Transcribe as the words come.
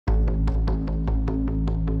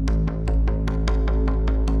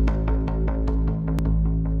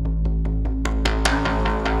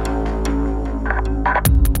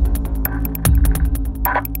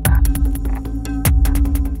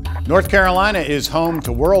North Carolina is home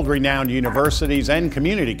to world-renowned universities and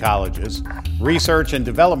community colleges, research and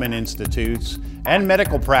development institutes, and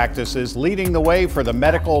medical practices leading the way for the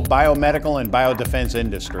medical, biomedical, and biodefense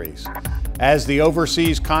industries. As the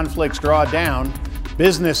overseas conflicts draw down,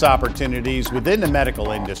 business opportunities within the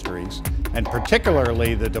medical industries, and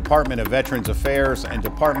particularly the Department of Veterans Affairs and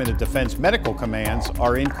Department of Defense medical commands,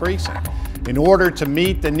 are increasing in order to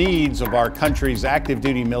meet the needs of our country's active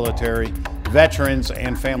duty military, veterans,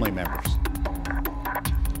 and family members.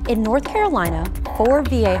 In North Carolina, 4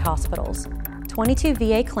 VA hospitals, 22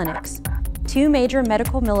 VA clinics, 2 major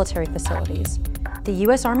medical military facilities, the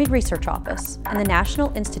U.S. Army Research Office, and the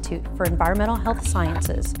National Institute for Environmental Health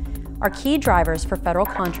Sciences are key drivers for federal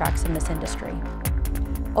contracts in this industry.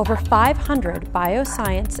 Over 500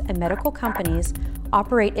 bioscience and medical companies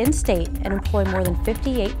operate in-state and employ more than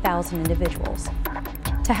 58,000 individuals.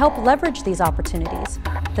 To help leverage these opportunities,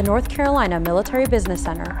 the North Carolina Military Business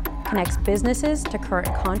Center connects businesses to current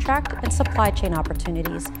contract and supply chain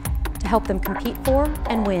opportunities to help them compete for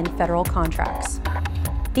and win federal contracts.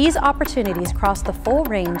 These opportunities cross the full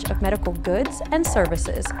range of medical goods and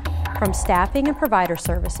services, from staffing and provider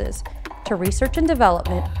services to research and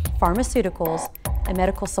development, pharmaceuticals, and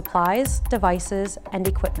medical supplies, devices, and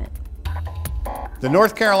equipment. The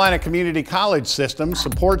North Carolina Community College system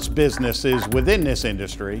supports businesses within this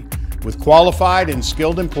industry with qualified and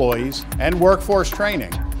skilled employees and workforce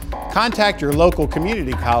training. Contact your local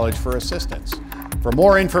community college for assistance. For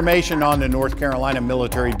more information on the North Carolina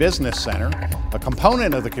Military Business Center, a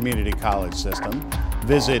component of the community college system,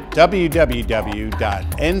 visit www.ncmbc.us.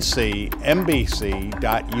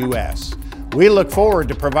 We look forward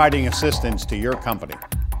to providing assistance to your company.